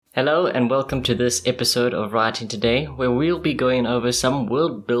Hello and welcome to this episode of Writing Today, where we'll be going over some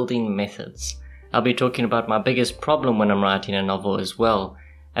world building methods. I'll be talking about my biggest problem when I'm writing a novel as well,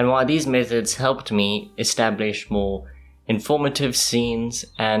 and why these methods helped me establish more informative scenes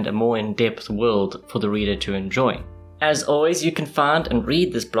and a more in-depth world for the reader to enjoy. As always, you can find and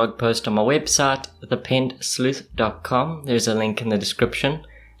read this blog post on my website, thepentsleuth.com. There's a link in the description.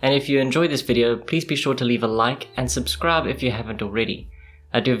 And if you enjoy this video, please be sure to leave a like and subscribe if you haven't already.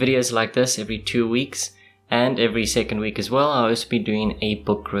 I do videos like this every 2 weeks, and every second week as well. I'll also be doing a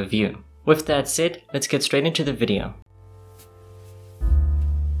book review. With that said, let's get straight into the video.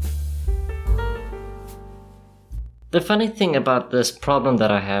 The funny thing about this problem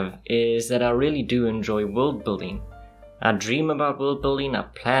that I have is that I really do enjoy world building. I dream about world building, I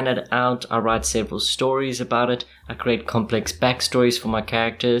plan it out, I write several stories about it, I create complex backstories for my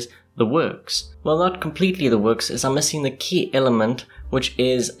characters, the works. Well, not completely the works, as I'm missing the key element, which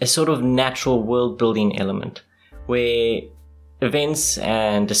is a sort of natural world building element, where events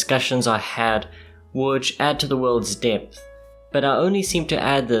and discussions are had which add to the world's depth. But I only seem to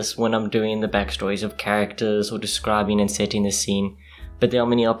add this when I'm doing the backstories of characters or describing and setting the scene, but there are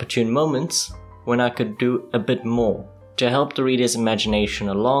many opportune moments when I could do a bit more to help the reader's imagination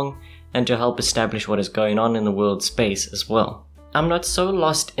along and to help establish what is going on in the world space as well. I'm not so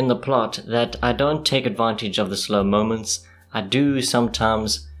lost in the plot that I don't take advantage of the slow moments. I do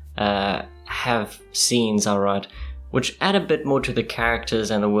sometimes have scenes I write which add a bit more to the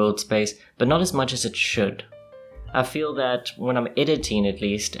characters and the world space, but not as much as it should. I feel that when I'm editing at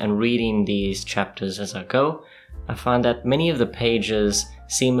least and reading these chapters as I go, I find that many of the pages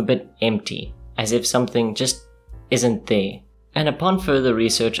seem a bit empty, as if something just isn't there. And upon further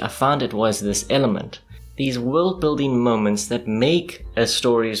research, I found it was this element. These world building moments that make a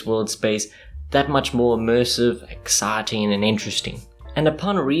story's world space that much more immersive, exciting, and interesting. And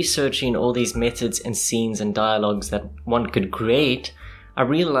upon researching all these methods and scenes and dialogues that one could create, I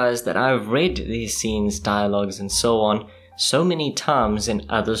realized that I've read these scenes, dialogues, and so on so many times in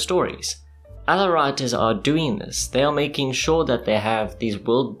other stories. Other writers are doing this. They are making sure that they have these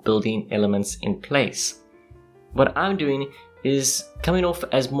world building elements in place. What I'm doing is coming off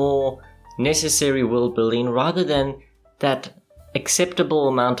as more necessary world building rather than that acceptable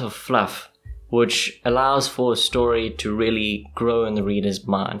amount of fluff which allows for a story to really grow in the reader's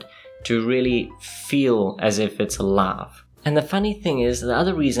mind, to really feel as if it's alive. And the funny thing is, the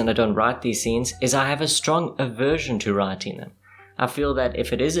other reason I don't write these scenes is I have a strong aversion to writing them. I feel that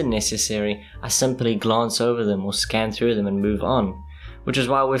if it isn't necessary, I simply glance over them or scan through them and move on. Which is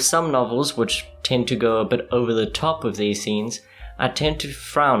why with some novels which tend to go a bit over the top with these scenes, I tend to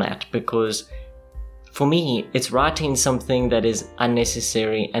frown at, because for me, it's writing something that is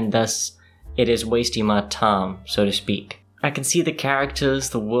unnecessary and thus it is wasting my time, so to speak. I can see the characters,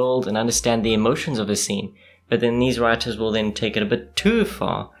 the world, and understand the emotions of a scene, but then these writers will then take it a bit too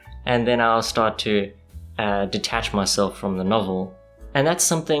far, and then I'll start to detach myself from the novel. And that's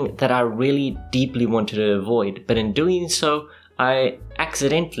something that I really deeply wanted to avoid, but in doing so, I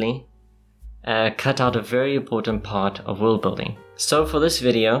accidentally cut out a very important part of world building. So for this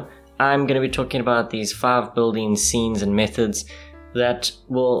video, I'm going to be talking about these 5 building scenes and methods that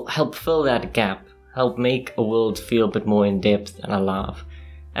will help fill that gap, help make a world feel a bit more in depth and alive.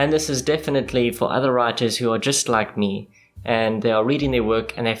 And this is definitely for other writers who are just like me, and they are reading their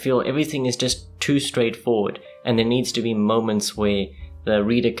work and they feel everything is just too straightforward, and there needs to be moments where the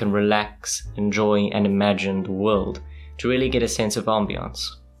reader can relax, enjoy, and imagine the world to really get a sense of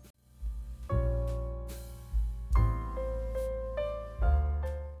ambience.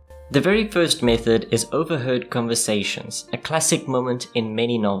 The very first method is overheard conversations. A classic moment in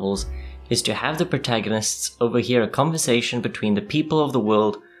many novels is to have the protagonists overhear a conversation between the people of the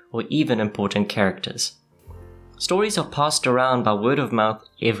world or even important characters. Stories are passed around by word of mouth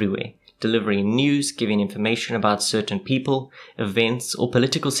everywhere, delivering news, giving information about certain people, events, or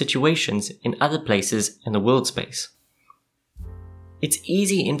political situations in other places in the world space. It's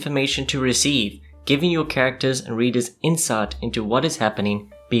easy information to receive, giving your characters and readers insight into what is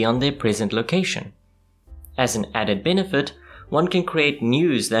happening beyond their present location. As an added benefit, one can create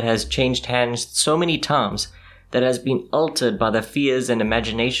news that has changed hands so many times that has been altered by the fears and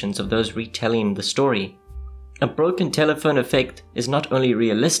imaginations of those retelling the story. A broken telephone effect is not only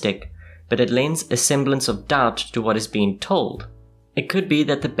realistic, but it lends a semblance of doubt to what is being told. It could be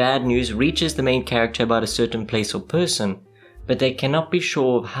that the bad news reaches the main character about a certain place or person, but they cannot be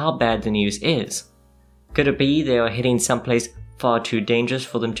sure of how bad the news is. Could it be they are heading someplace far too dangerous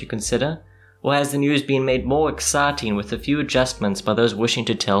for them to consider? Or has the news been made more exciting with a few adjustments by those wishing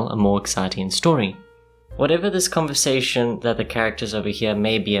to tell a more exciting story? Whatever this conversation that the characters over here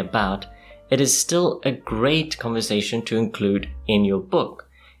may be about, it is still a great conversation to include in your book.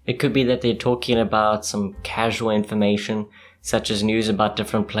 It could be that they're talking about some casual information, such as news about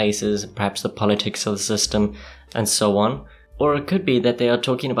different places, perhaps the politics of the system, and so on. Or it could be that they are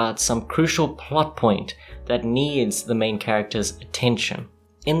talking about some crucial plot point that needs the main character's attention.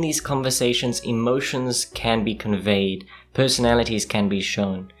 In these conversations, emotions can be conveyed, personalities can be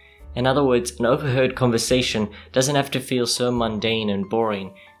shown. In other words, an overheard conversation doesn't have to feel so mundane and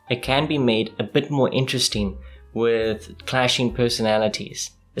boring. It can be made a bit more interesting with clashing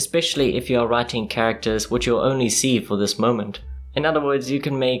personalities, especially if you are writing characters which you'll only see for this moment. In other words, you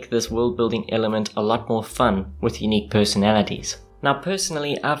can make this world building element a lot more fun with unique personalities. Now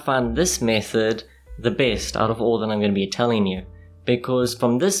personally, I find this method the best out of all that I'm going to be telling you, because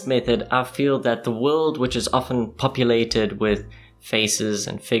from this method I feel that the world, which is often populated with faces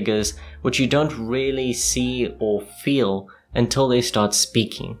and figures which you don't really see or feel until they start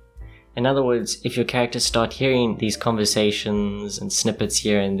speaking. In other words, if your characters start hearing these conversations and snippets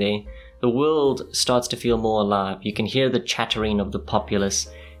here and there, the world starts to feel more alive. You can hear the chattering of the populace,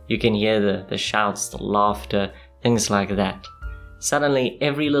 you can hear the shouts, the laughter, things like that. Suddenly,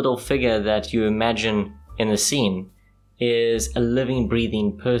 every little figure that you imagine in the scene is a living,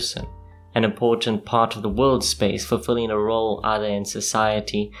 breathing person, an important part of the world space, fulfilling a role either in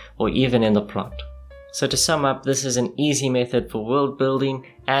society or even in the plot. So to sum up, this is an easy method for world building,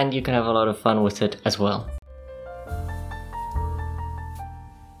 and you can have a lot of fun with it as well.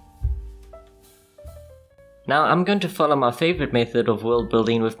 Now I'm going to follow my favorite method of world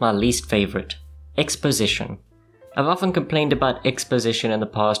building with my least favorite, exposition. I've often complained about exposition in the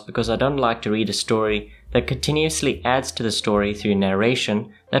past because I don't like to read a story that continuously adds to the story through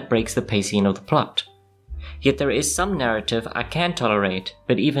narration that breaks the pacing of the plot. Yet there is some narrative I can tolerate,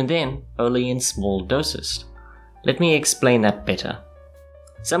 but even then, only in small doses. Let me explain that better.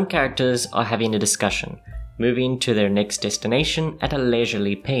 Some characters are having a discussion, moving to their next destination at a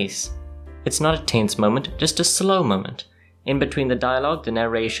leisurely pace. It's not a tense moment, just a slow moment. In between the dialogue, the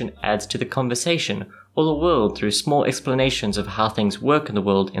narration adds to the conversation or the world through small explanations of how things work in the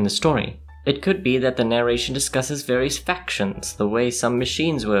world in the story. It could be that the narration discusses various factions, the way some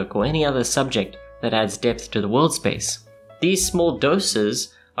machines work, or any other subject that adds depth to the world space. These small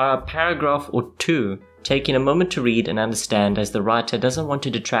doses are a paragraph or two, taking a moment to read and understand, as the writer doesn't want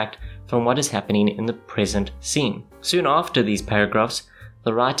to detract from what is happening in the present scene. Soon after these paragraphs,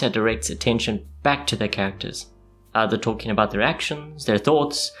 the writer directs attention back to their characters, either talking about their actions, their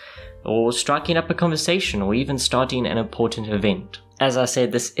thoughts, or striking up a conversation, or even starting an important event. As I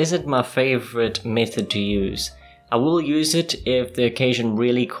said, this isn't my favorite method to use. I will use it if the occasion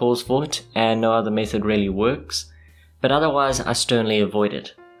really calls for it and no other method really works, but otherwise I sternly avoid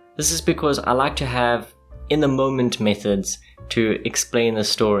it. This is because I like to have in-the-moment methods to explain the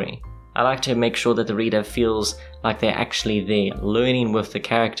story. I like to make sure that the reader feels like they're actually there, learning with the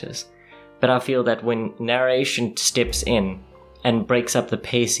characters. But I feel that when narration steps in and breaks up the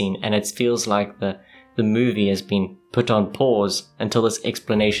pacing and it feels like the movie has been put on pause until this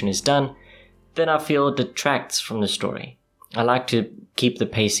explanation is done, then I feel it detracts from the story. I like to keep the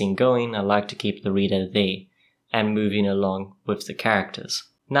pacing going, I like to keep the reader there and moving along with the characters.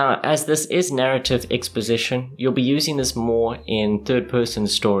 Now, as this is narrative exposition, you'll be using this more in third-person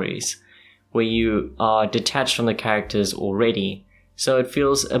stories, where you are detached from the characters already, so it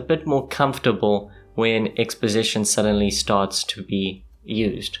feels a bit more comfortable when exposition suddenly starts to be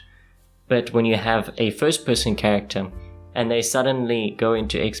used. But when you have a first-person character, and they suddenly go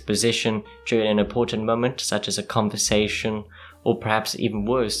into exposition during an important moment, such as a conversation, or perhaps even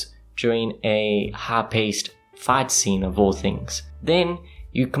worse, during a high-paced fight scene of all things, then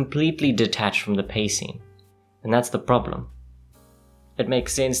you completely detach from the pacing, and that's the problem. It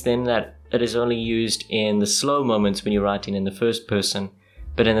makes sense then that it is only used in the slow moments when you're writing in the first person,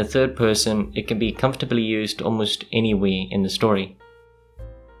 but in the third person it can be comfortably used almost anywhere in the story.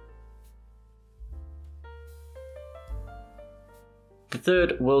 The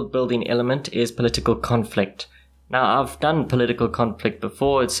third world-building element is political conflict. Now, I've done political conflict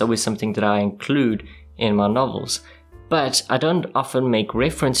before, it's always something that I include in my novels, but I don't often make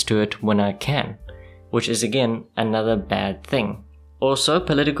reference to it when I can, which is again another bad thing. Also,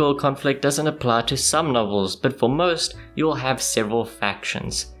 political conflict doesn't apply to some novels, but for most, you'll have several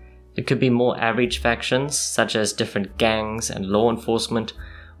factions. It could be more average factions, such as different gangs and law enforcement,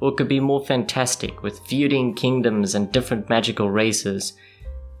 or it could be more fantastic, with feuding kingdoms and different magical races.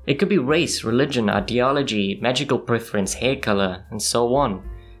 It could be race, religion, ideology, magical preference, hair color, and so on.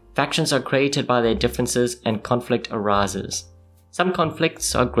 Factions are created by their differences and conflict arises. Some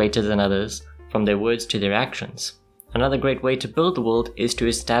conflicts are greater than others. from their words to their actions. Another great way to build the world is to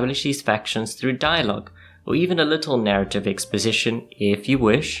establish these factions through dialogue, or even a little narrative exposition if you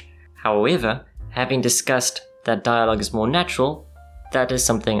wish. However, having discussed that dialogue is more natural, that is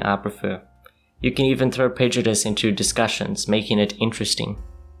something I prefer. You can even throw prejudice into discussions, making it interesting.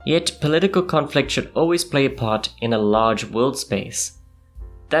 Yet, political conflict should always play a part in a large world space.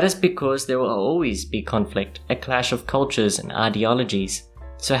 That is because there will always be conflict, a clash of cultures and ideologies.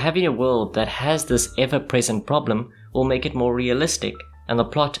 So having a world that has this ever-present problem will make it more realistic and the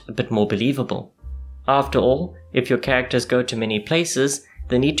plot a bit more believable. After all, if your characters go to many places,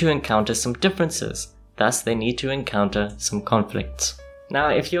 they need to encounter some differences. Thus, they need to encounter some conflicts. Now,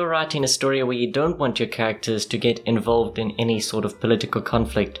 if you're writing a story where you don't want your characters to get involved in any sort of political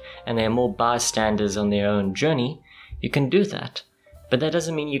conflict and they're more bystanders on their own journey, you can do that. But that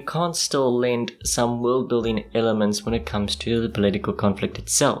doesn't mean you can't still lend some world-building elements when it comes to the political conflict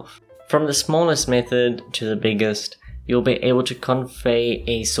itself. From the smallest method to the biggest, you'll be able to convey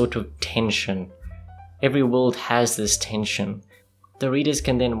a sort of tension. Every world has this tension. The readers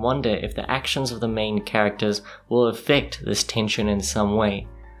can then wonder if the actions of the main characters will affect this tension in some way.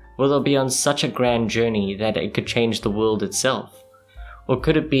 Will they be on such a grand journey that it could change the world itself? Or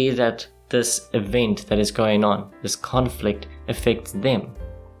could it be that this event that is going on, this conflict, affects them?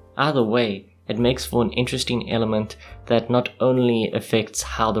 Either way, it makes for an interesting element that not only affects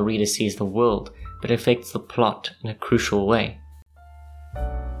how the reader sees the world, but affects the plot in a crucial way.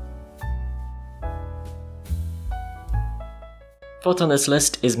 Fourth on this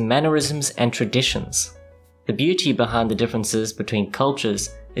list is mannerisms and traditions. The beauty behind the differences between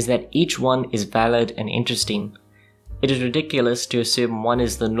cultures is that each one is valid and interesting. It is ridiculous to assume one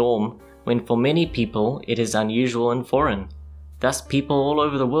is the norm when for many people it is unusual and foreign. Thus, people all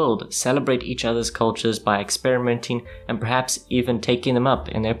over the world celebrate each other's cultures by experimenting and perhaps even taking them up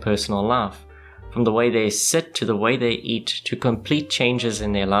in their personal life, from the way they sit to the way they eat to complete changes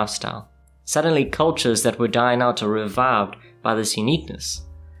in their lifestyle. Suddenly, cultures that were dying out are revived by this uniqueness.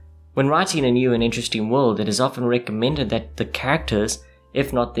 When writing a new and interesting world, it is often recommended that the characters,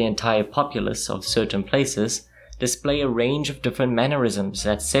 if not the entire populace of certain places, display a range of different mannerisms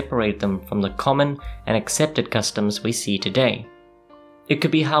that separate them from the common and accepted customs we see today. It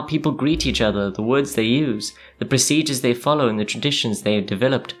could be how people greet each other, the words they use, the procedures they follow, and the traditions they have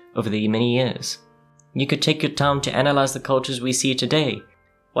developed over the many years. You could take your time to analyze the cultures we see today.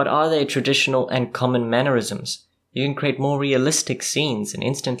 What are their traditional and common mannerisms? You can create more realistic scenes and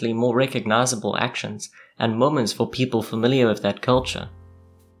instantly more recognizable actions and moments for people familiar with that culture.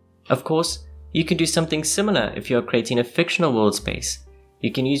 Of course, you can do something similar if you are creating a fictional world space.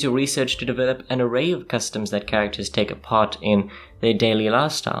 You can use your research to develop an array of customs that characters take part in their daily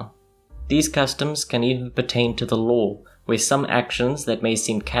lifestyle. These customs can even pertain to the law, where some actions that may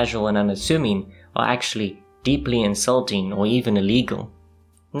seem casual and unassuming are actually deeply insulting or even illegal.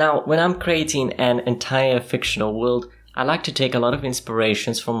 Now, when I'm creating an entire fictional world, I like to take a lot of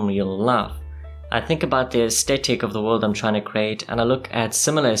inspirations from real life. I think about the aesthetic of the world I'm trying to create, and I look at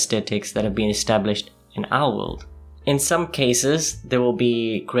similar aesthetics that have been established in our world. In some cases, there will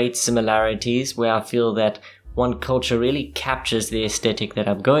be great similarities where I feel that one culture really captures the aesthetic that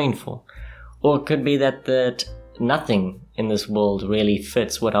I'm going for. Or it could be that nothing in this world really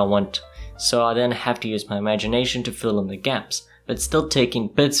fits what I want, so I then have to use my imagination to fill in the gaps, but still taking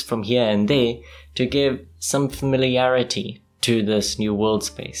bits from here and there to give some familiarity to this new world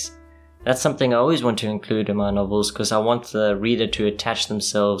space. That's something I always want to include in my novels because I want the reader to attach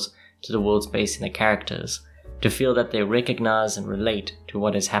themselves to the world space and the characters, to feel that they recognize and relate to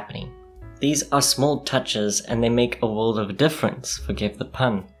what is happening. These are small touches and they make a world of difference, forgive the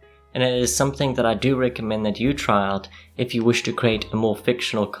pun, and it is something that I do recommend that you try out if you wish to create a more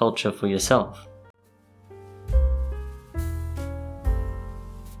fictional culture for yourself.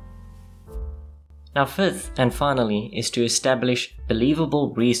 Now, fifth and finally is to establish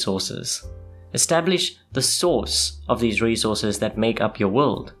believable resources. Establish the source of these resources that make up your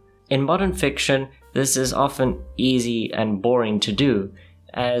world. In modern fiction, this is often easy and boring to do,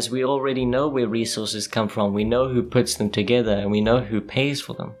 as we already know where resources come from, we know who puts them together, and we know who pays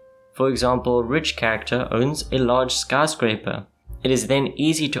for them. For example, a rich character owns a large skyscraper. It is then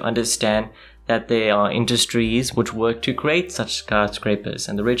easy to understand that there are industries which work to create such skyscrapers,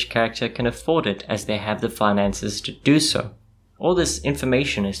 and the rich character can afford it as they have the finances to do so. All this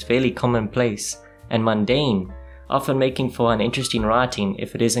information is fairly commonplace and mundane, often making for an interesting writing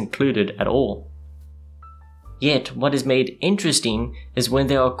if it is included at all. Yet, what is made interesting is when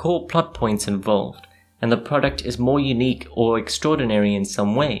there are core plot points involved, and the product is more unique or extraordinary in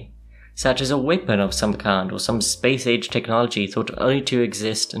some way, such as a weapon of some kind or some space-age technology thought only to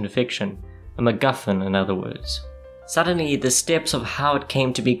exist in fiction. a MacGuffin in other words. Suddenly, the steps of how it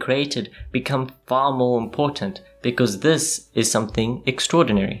came to be created become far more important because this is something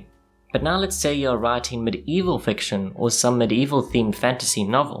extraordinary. But now let's say you're writing medieval fiction or some medieval themed fantasy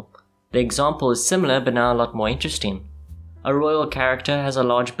novel. The example is similar but now a lot more interesting. A royal character has a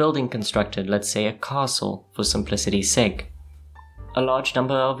large building constructed, let's say a castle for simplicity's sake. A large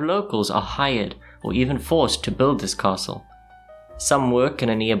number of locals are hired or even forced to build this castle. Some work in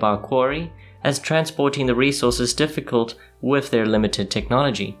a nearby quarry, as transporting the resources is difficult with their limited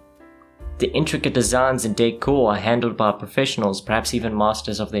technology. The intricate designs and decor are handled by professionals, perhaps even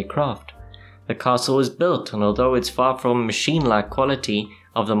masters of their craft. The castle is built, and although it's far from machine-like quality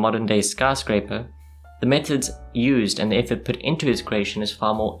of the modern-day skyscraper, the methods used and the effort put into its creation is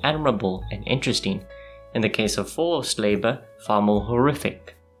far more admirable and interesting. In the case of forced labor, far more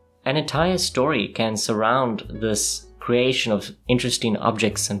horrific. An entire story can surround this creation of interesting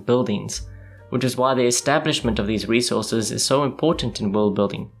objects and buildings, which is why the establishment of these resources is so important in world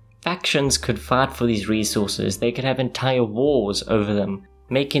building. Factions could fight for these resources, they could have entire wars over them,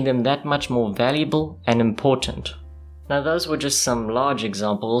 making them that much more valuable and important. Now those were just some large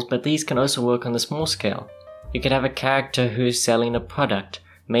examples, but these can also work on the small scale. You could have a character who is selling a product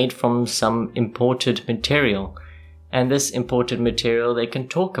made from some imported material, and this imported material they can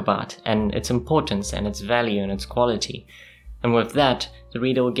talk about and its importance and its value and its quality. And with that, the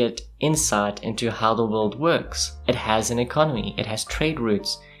reader will get insight into how the world works. It has an economy, it has trade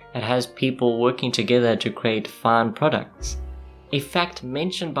routes, it has people working together to create fine products. A fact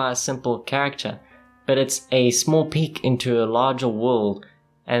mentioned by a simple character, but it's a small peek into a larger world,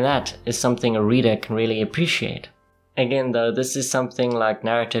 and that is something a reader can really appreciate. Again though, this is something like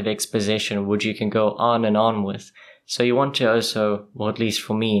narrative exposition which you can go on and on with, so you want to also, or at least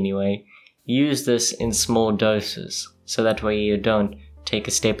for me anyway, use this in small doses, so that way you don't take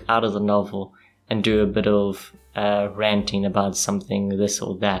a step out of the novel and do a bit of ranting about something this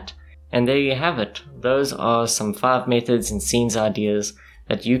or that. And there you have it. Those are some 5 methods and scenes ideas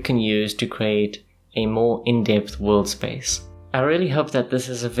that you can use to create a more in-depth world space. I really hope that this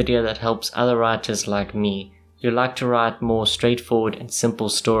is a video that helps other writers like me who like to write more straightforward and simple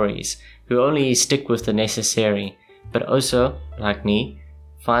stories, who only stick with the necessary, but also, like me,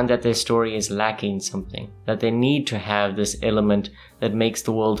 find that their story is lacking something, that they need to have this element that makes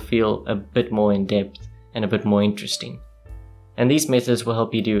the world feel a bit more in-depth and a bit more interesting. And these methods will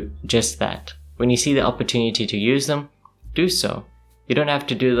help you do just that. When you see the opportunity to use them, do so. You don't have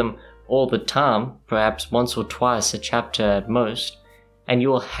to do them all the time, perhaps once or twice a chapter at most, and you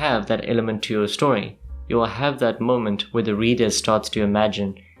will have that element to your story. You will have that moment where the reader starts to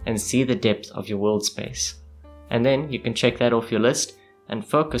imagine and see the depth of your world space. And then you can check that off your list and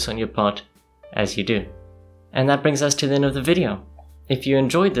focus on your part as you do. And that brings us to the end of the video. If you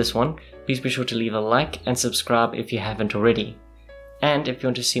enjoyed this one, please be sure to leave a like and subscribe if you haven't already. And if you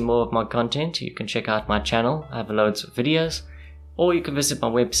want to see more of my content, you can check out my channel. I have loads of videos. Or you can visit my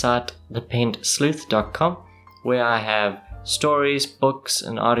website, thepenedsleuth.com, where I have stories, books,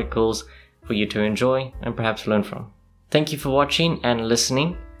 and articles for you to enjoy and perhaps learn from. Thank you for watching and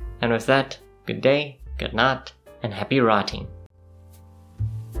listening. And with that, good day, good night, and happy writing.